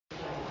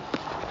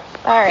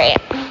All right.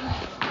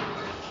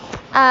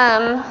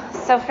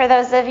 So for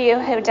those of you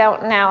who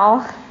don't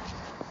know,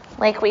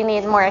 like we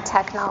need more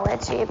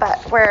technology,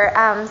 but we're,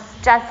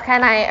 Jessica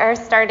and I are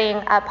starting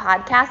a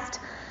podcast,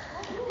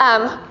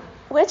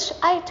 which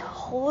I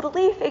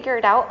totally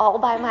figured out all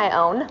by my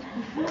own.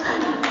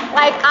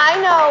 Like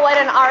I know what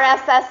an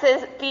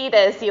RSS feed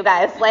is, you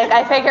guys. Like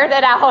I figured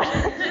it out,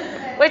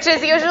 which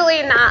is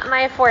usually not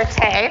my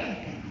forte.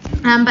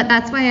 But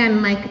that's why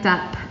I'm mic'd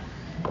up.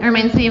 It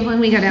reminds me of when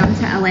we go down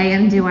to LA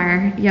and do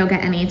our yoga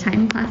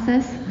anytime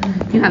classes.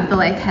 You have the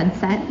like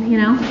headset, you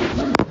know.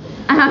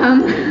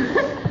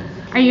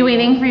 Are you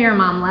waiting for your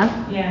mom, love?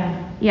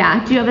 Yeah.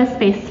 Yeah. Do you have a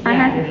space for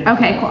her?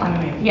 Okay, cool.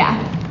 Yeah.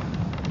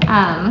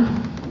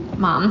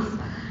 Moms.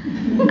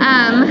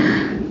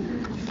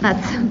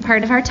 That's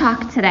part of our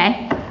talk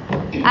today.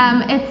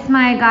 It's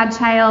my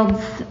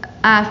godchild's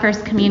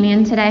first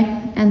communion today,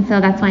 and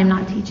so that's why I'm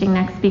not teaching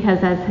next,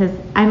 because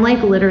I'm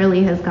like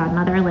literally his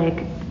godmother,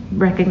 like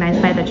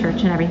recognized by the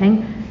church and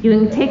everything. You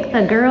can take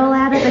the girl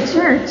out of the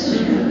church,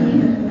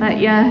 but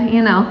yeah,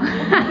 you know,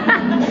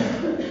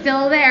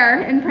 still there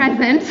and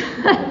present.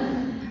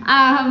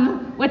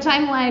 Which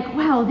I'm like,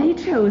 wow, they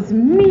chose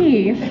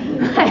me.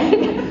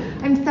 Like,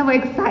 I'm so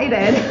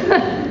excited.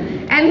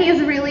 And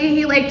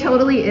he like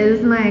totally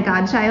is my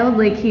godchild.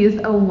 Like he's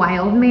a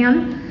wild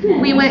man.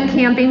 We went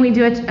camping. We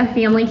do a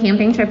family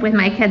camping trip with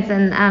my kids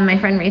and my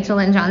friend Rachel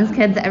and John's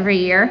kids every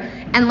year.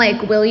 And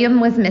like William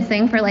was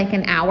missing for like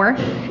an hour,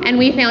 and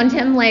we found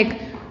him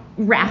like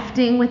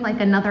rafting with like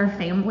another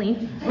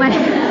family. Like,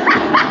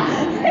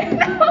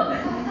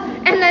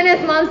 and then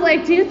his mom's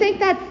like, "Do you think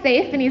that's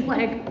safe?" And he's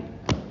like,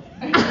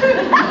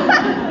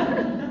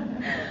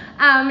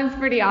 it's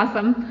pretty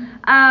awesome.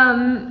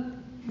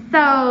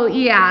 So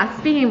yeah,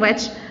 speaking of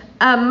which,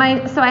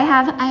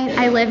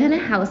 I live in a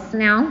house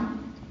now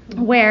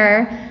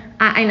where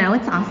I know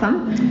it's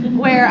awesome,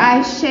 where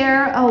I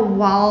share a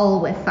wall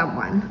with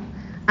someone,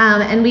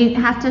 and we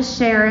have to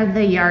share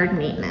the yard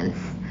maintenance.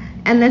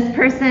 And this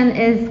person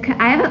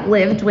I haven't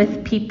lived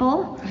with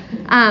people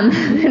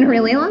in a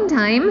really long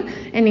time,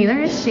 and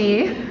neither is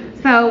she.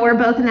 So we're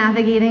both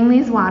navigating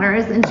these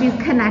waters, and she's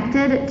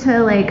connected to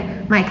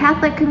like my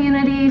Catholic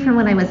community from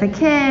when I was a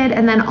kid,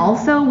 and then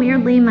also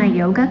weirdly my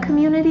yoga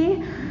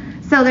community.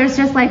 So there's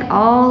just like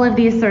all of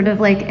these sort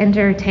of like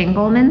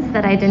intertanglements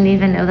that I didn't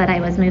even know that I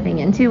was moving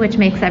into, which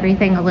makes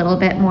everything a little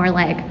bit more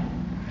like,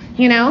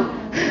 you know,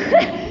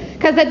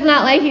 because it's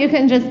not like you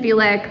can just be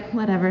like,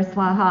 whatever,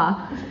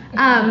 swaha.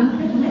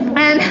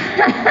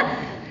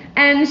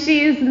 And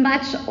she's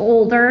much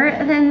older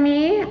than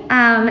me,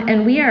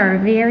 and we are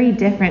very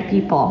different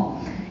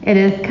people. It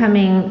is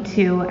coming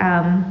to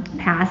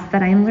pass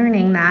that I'm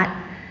learning that.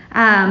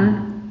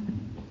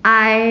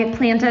 I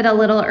planted a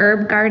little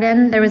herb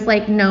garden. There was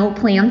like no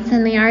plants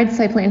in the yard,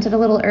 so I planted a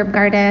little herb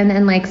garden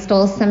and like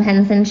stole some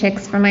hens and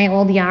chicks from my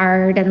old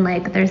yard, and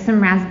like there's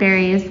some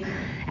raspberries,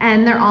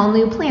 and they're all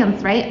new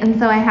plants, right? And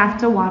so I have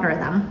to water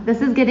them.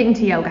 This is getting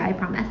to yoga, I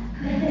promise.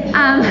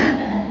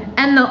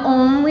 And the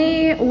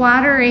only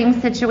watering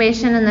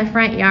situation in the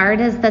front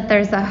yard is that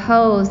there's a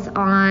hose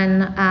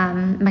on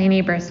my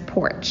neighbor's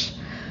porch,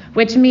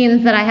 which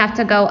means that I have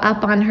to go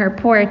up on her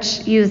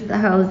porch, use the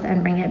hose,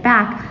 and bring it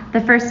back. The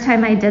first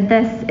time I did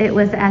this, it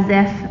was as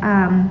if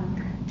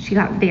she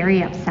got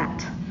very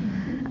upset.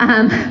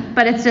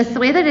 But it's just the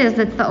way that it is.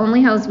 It's the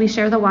only hose. We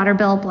share the water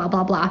bill, blah,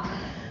 blah, blah.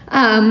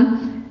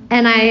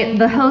 And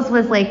the hose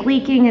was like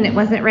leaking, and it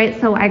wasn't right,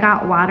 so I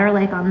got water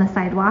like on the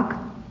sidewalk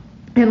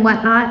and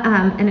whatnot,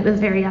 and it was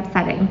very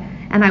upsetting.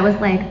 And I was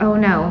like, oh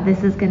no,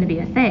 this is going to be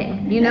a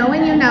thing. You know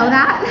when you know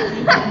that?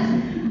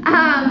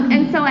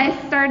 And so I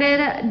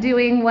started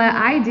doing what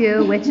I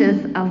do, which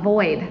is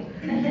avoid.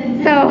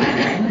 So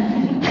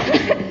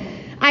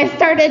I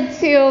started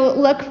to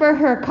look for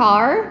her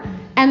car,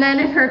 and then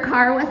if her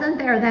car wasn't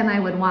there, then I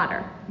would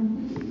water.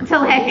 To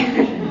like,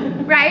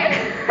 right?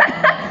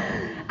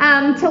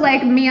 To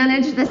like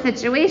manage the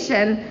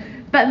situation.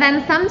 But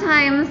then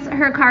sometimes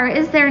her car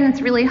is there and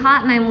it's really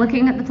hot, and I'm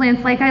looking at the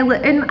plants like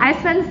and I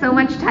spend so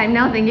much time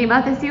now thinking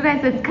about this, you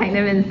guys, it's kind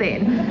of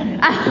insane.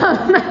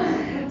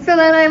 So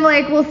then I'm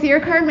like, we'll see your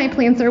car, and my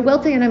plants are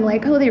wilting, and I'm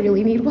like, oh, they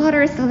really need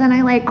water. So then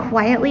I like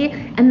quietly,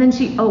 and then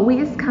she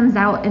always comes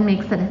out and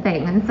makes it a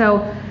thing. And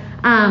so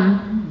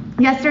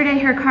yesterday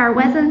her car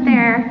wasn't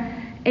there,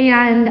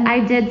 and I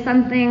did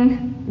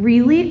something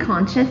really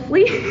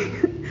consciously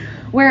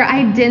where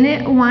I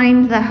didn't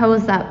wind the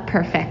hose up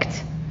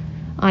perfect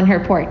on her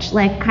porch,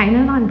 like kind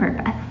of on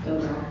purpose.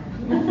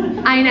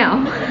 I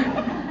know.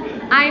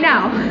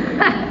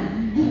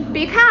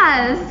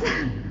 Because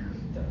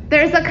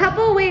there's a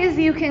couple ways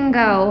you can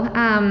go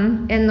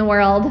in the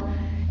world.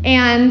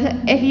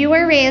 And if you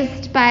were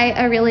raised by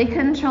a really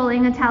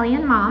controlling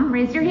Italian mom,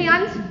 raise your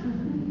hand.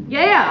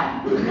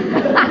 Yeah.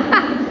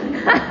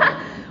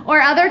 Or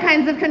other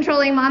kinds of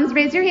controlling moms,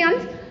 raise your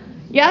hand.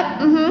 Yep.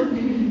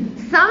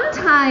 Mm-hmm.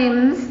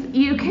 Sometimes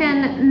you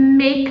can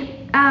make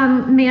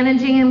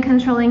managing and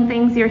controlling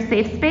things your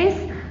safe space.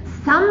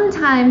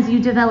 Sometimes you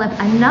develop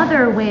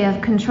another way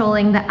of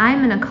controlling that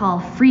I'm going to call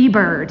free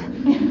bird.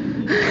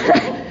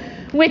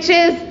 which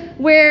is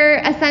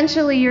where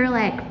essentially you're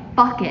like,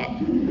 fuck it.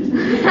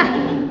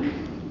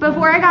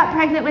 Before I got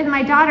pregnant with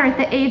my daughter at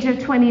the age of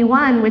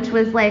 21, which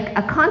was like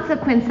a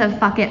consequence of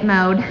fuck it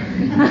mode, I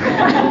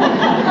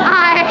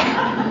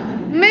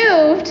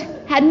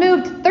had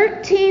moved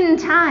 13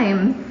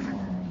 times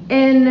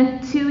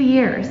in 2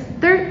 years.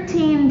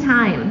 13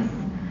 times.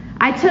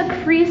 I took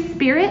free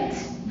spirit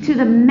to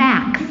the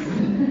max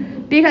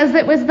because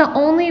it was the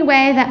only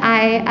way that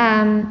I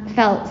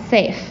felt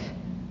safe,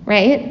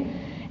 right?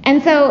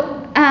 And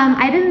so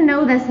I didn't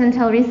know this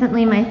until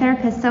recently. My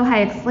therapist,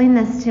 Sohai, explained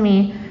this to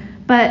me.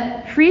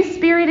 But free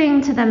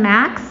spiriting to the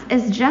max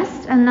is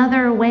just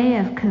another way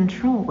of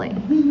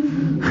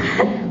controlling.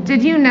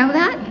 Did you know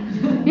that?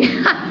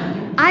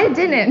 Yeah, I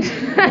didn't.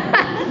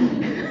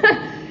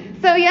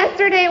 So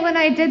yesterday when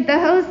I did the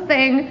host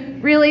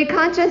thing really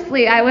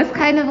consciously, I was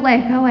kind of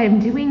like, oh, I'm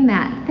doing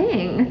that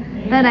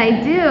thing that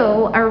I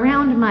do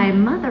around my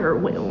mother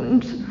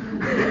wound.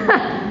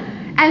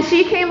 And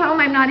she came home,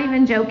 I'm not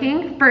even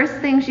joking, first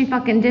thing she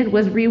fucking did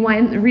was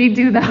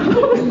redo the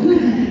host.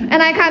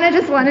 And I kind of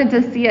just wanted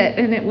to see it,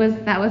 and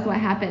that was what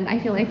happened. I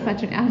feel like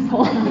such an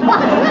asshole.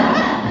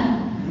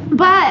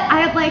 But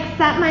I had like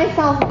set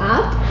myself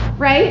up,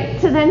 right,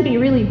 to then be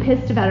really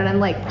pissed about it.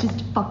 I'm like,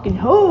 just fucking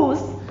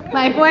host.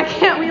 Like, why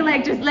can't we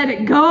like just let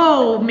it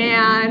go,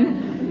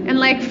 man? And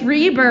like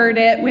freebird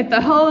it with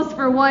the host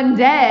for one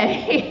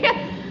day.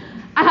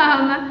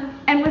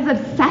 And was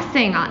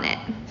obsessing on it,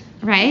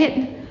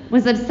 right?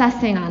 Was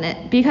obsessing on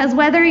it. Because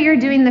whether you're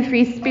doing the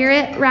free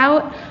spirit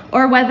route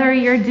or whether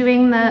you're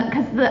doing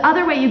because the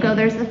other way you go,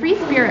 there's the free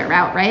spirit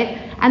route, right?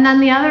 And then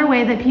the other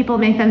way that people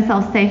make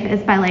themselves safe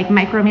is by like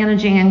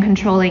micromanaging and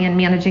controlling and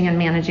managing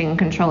and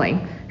controlling.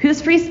 Who's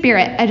free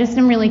spirit? I just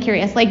am really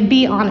curious. Like,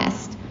 be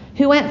honest.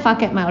 Who went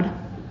fuck it mode?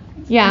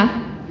 Yeah.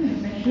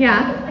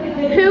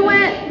 Who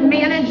went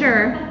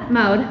manager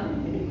mode?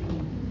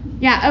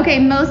 Yeah, okay,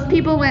 most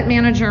people went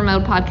manager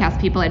mode,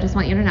 podcast people, I just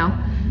want you to know.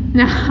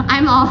 No,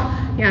 I'm all,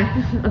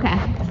 yeah, okay.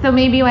 So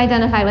maybe you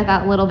identify with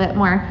that a little bit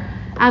more.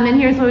 And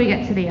here's where we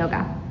get to the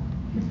yoga.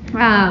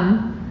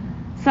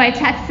 So I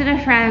texted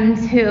a friend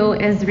who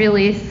is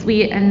really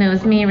sweet and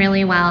knows me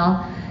really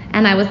well,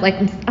 and I was like,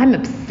 I'm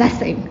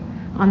obsessing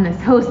on this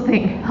host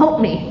thing,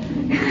 help me.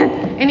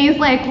 And he's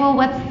like, well,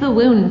 what's the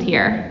wound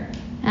here?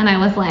 And I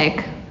was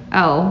like,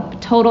 oh,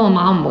 total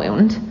mom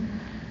wound.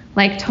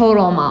 Like,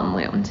 total mom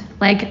wound.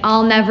 Like,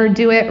 I'll never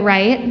do it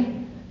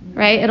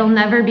right? It'll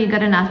never be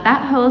good enough.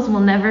 That hose will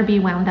never be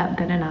wound up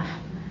good enough,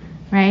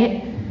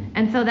 right?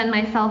 And so then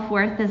my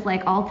self-worth is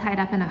like all tied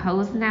up in a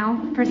hose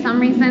now for some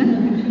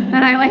reason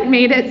that I like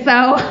made it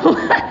so.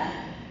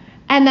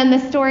 And then the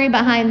story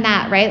behind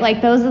that, right?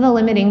 Like, those are the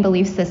limiting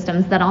belief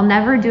systems that I'll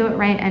never do it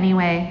right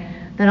anyway,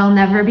 that I'll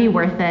never be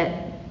worth it,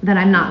 that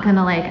I'm not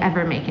gonna like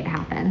ever make it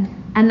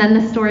happen. And then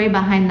the story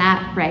behind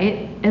that,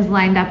 right, is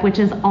lined up, which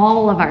is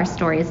all of our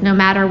stories, no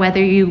matter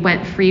whether you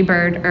went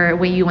freebird or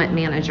whether you went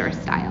manager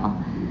style,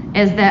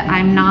 is that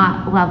I'm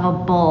not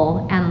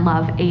lovable and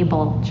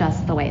love-able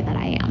just the way that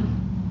I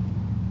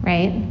am,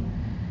 right?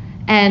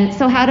 And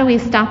so how do we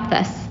stop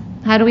this?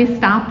 How do we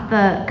stop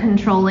the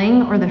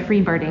controlling or the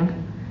freebirding,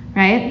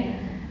 right?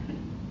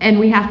 And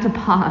we have to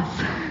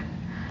pause.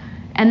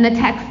 And the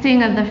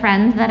texting of the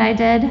friends that I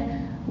did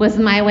was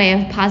my way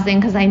of pausing,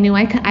 because I knew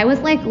I was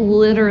like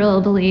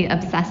literally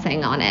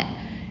obsessing on it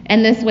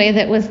in this way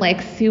that was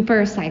like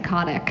super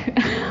psychotic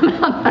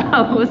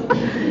about those.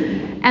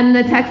 And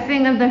the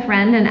texting of the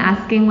friend and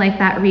asking like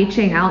that,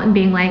 reaching out and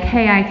being like,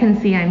 hey, I can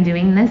see I'm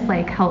doing this,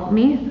 like help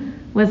me,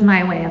 was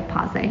my way of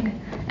pausing.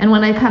 And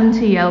when I come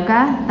to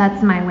yoga,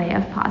 that's my way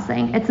of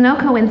pausing. It's no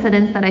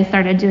coincidence that I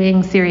started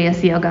doing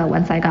serious yoga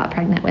once I got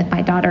pregnant with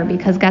my daughter,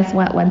 because guess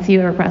what? Once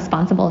you are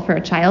responsible for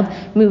a child,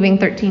 moving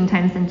 13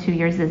 times in 2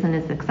 years isn't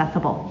as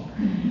accessible,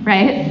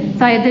 right?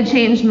 So I had to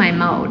change my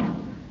mode.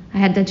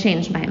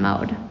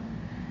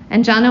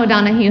 And John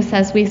O'Donohue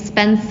says we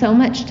spend so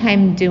much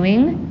time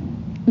doing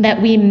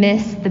that we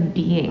miss the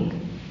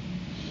being,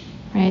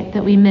 right?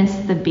 That we miss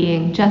the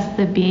being, just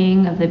the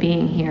being of the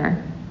being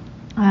here.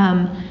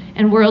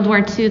 In World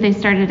War II, they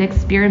started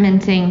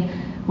experimenting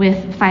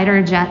with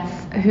fighter jets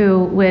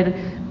who would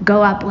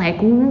go up like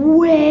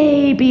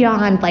way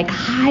beyond, like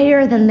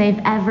higher than they've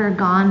ever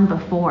gone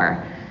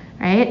before,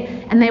 right?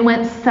 And they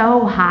went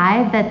so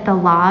high that the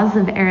laws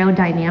of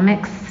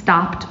aerodynamics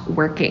stopped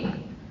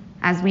working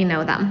as we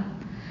know them.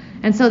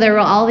 And so there were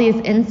all these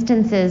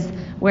instances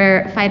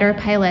where fighter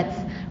pilots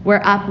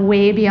were up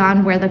way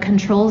beyond where the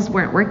controls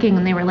weren't working,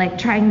 and they were like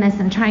trying this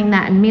and trying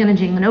that and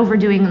managing and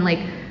overdoing, and like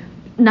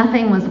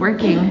nothing was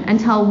working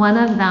until one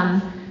of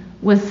them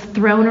was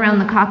thrown around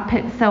the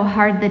cockpit so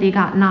hard that he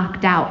got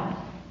knocked out.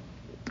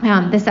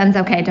 This ends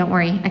okay, don't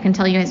worry. I can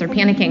tell you guys are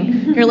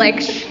panicking. You're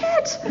like,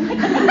 shit!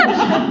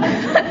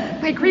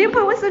 My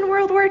grandpa was in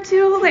World War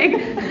II. Like,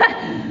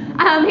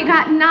 he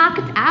got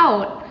knocked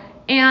out.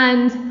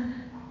 And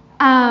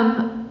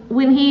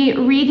when he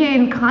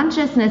regained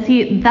consciousness,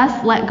 he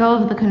thus let go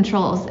of the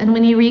controls. And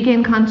when he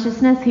regained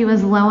consciousness, he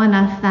was low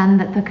enough then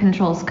that the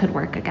controls could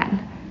work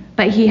again.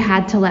 But he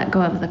had to let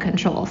go of the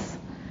controls.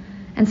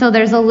 And so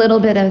there's a little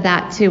bit of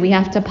that too. We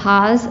have to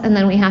pause and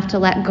then we have to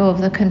let go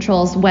of the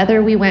controls,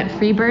 whether we went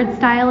freebird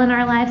style in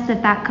our lives,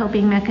 if that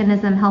coping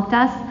mechanism helped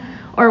us,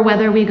 or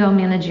whether we go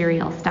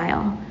managerial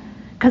style.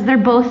 Because they're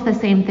both the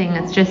same thing.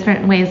 It's just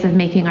different ways of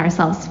making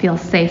ourselves feel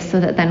safe so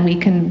that then we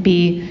can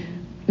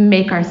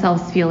make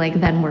ourselves feel like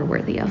then we're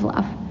worthy of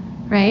love,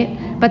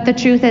 right? But the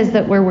truth is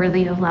that we're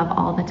worthy of love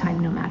all the time,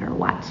 no matter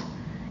what.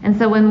 And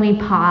so when we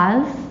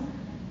pause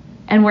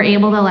and we're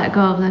able to let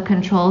go of the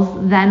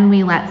controls, then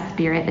we let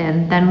spirit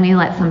in, then we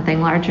let something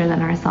larger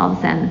than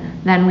ourselves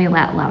in, then we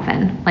let love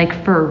in,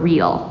 like for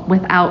real,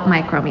 without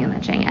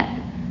micromanaging it.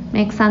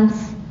 Make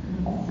sense?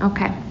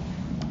 Okay,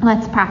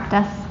 let's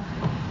practice.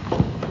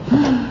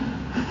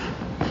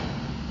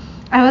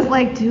 I was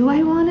like, do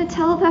I want to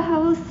tell the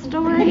house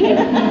story?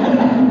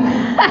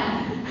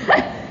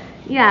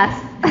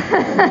 Yes.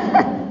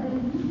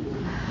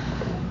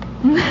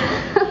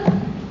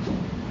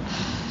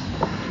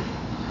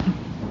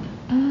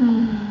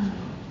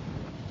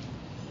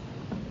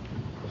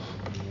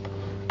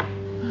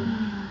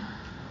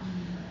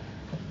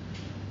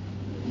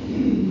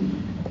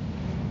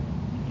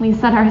 We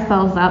set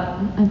ourselves up.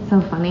 It's so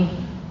funny.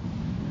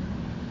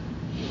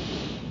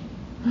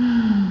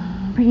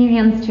 Bring your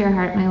hands to your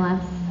heart, my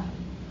loves.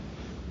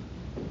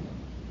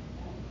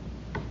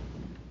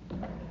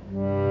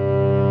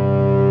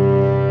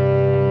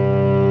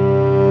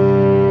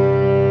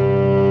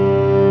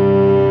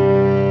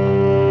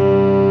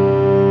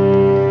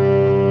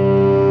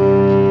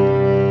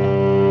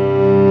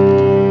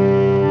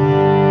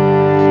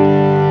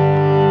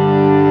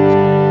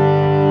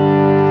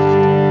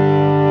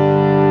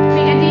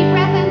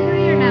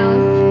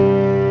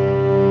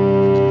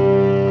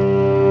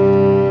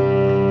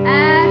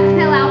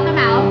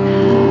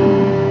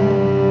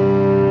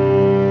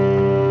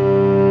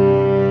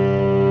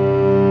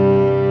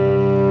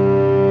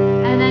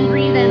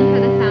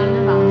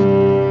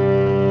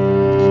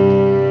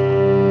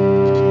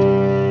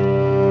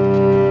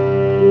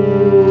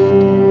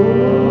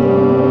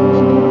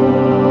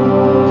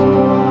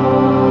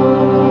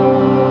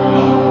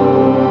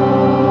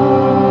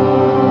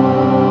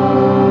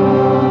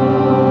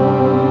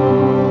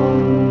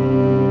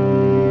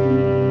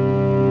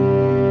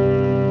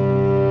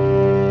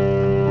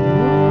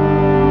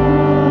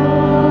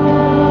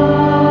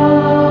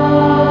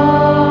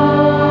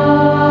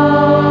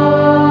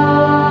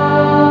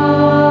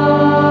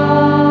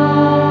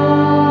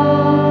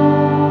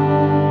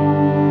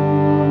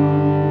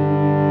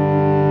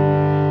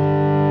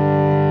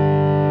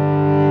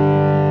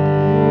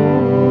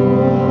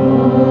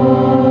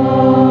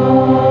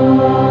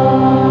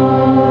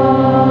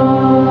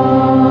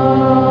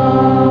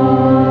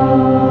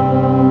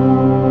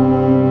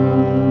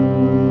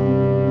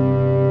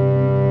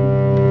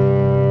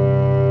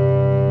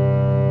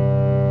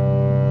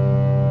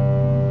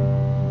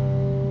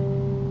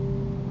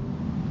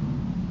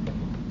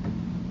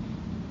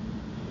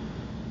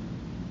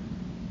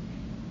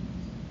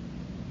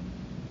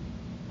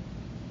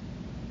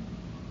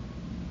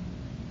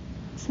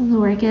 So the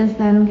work is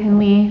then, can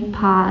we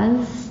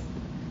pause?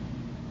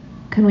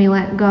 Can we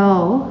let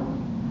go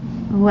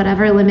of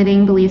whatever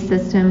limiting belief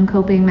system,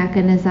 coping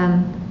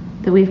mechanism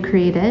that we've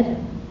created,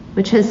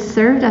 which has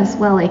served us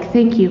well, like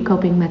thank you,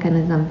 coping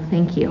mechanism,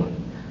 thank you.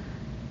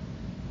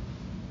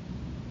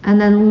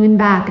 And then lean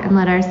back and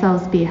let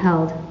ourselves be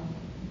held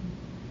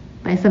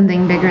by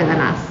something bigger than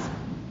us.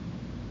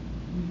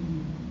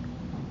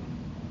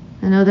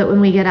 And know that when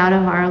we get out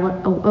of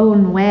our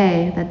own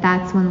way,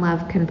 that's when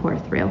love can pour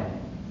through.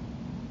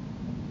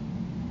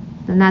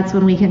 And that's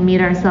when we can meet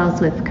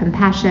ourselves with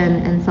compassion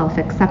and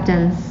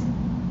self-acceptance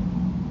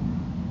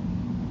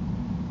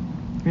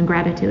and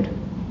gratitude.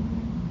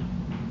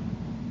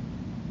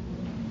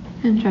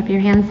 And drop your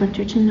hands, lift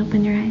your chin,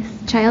 open your eyes.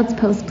 Child's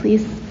pose,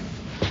 please.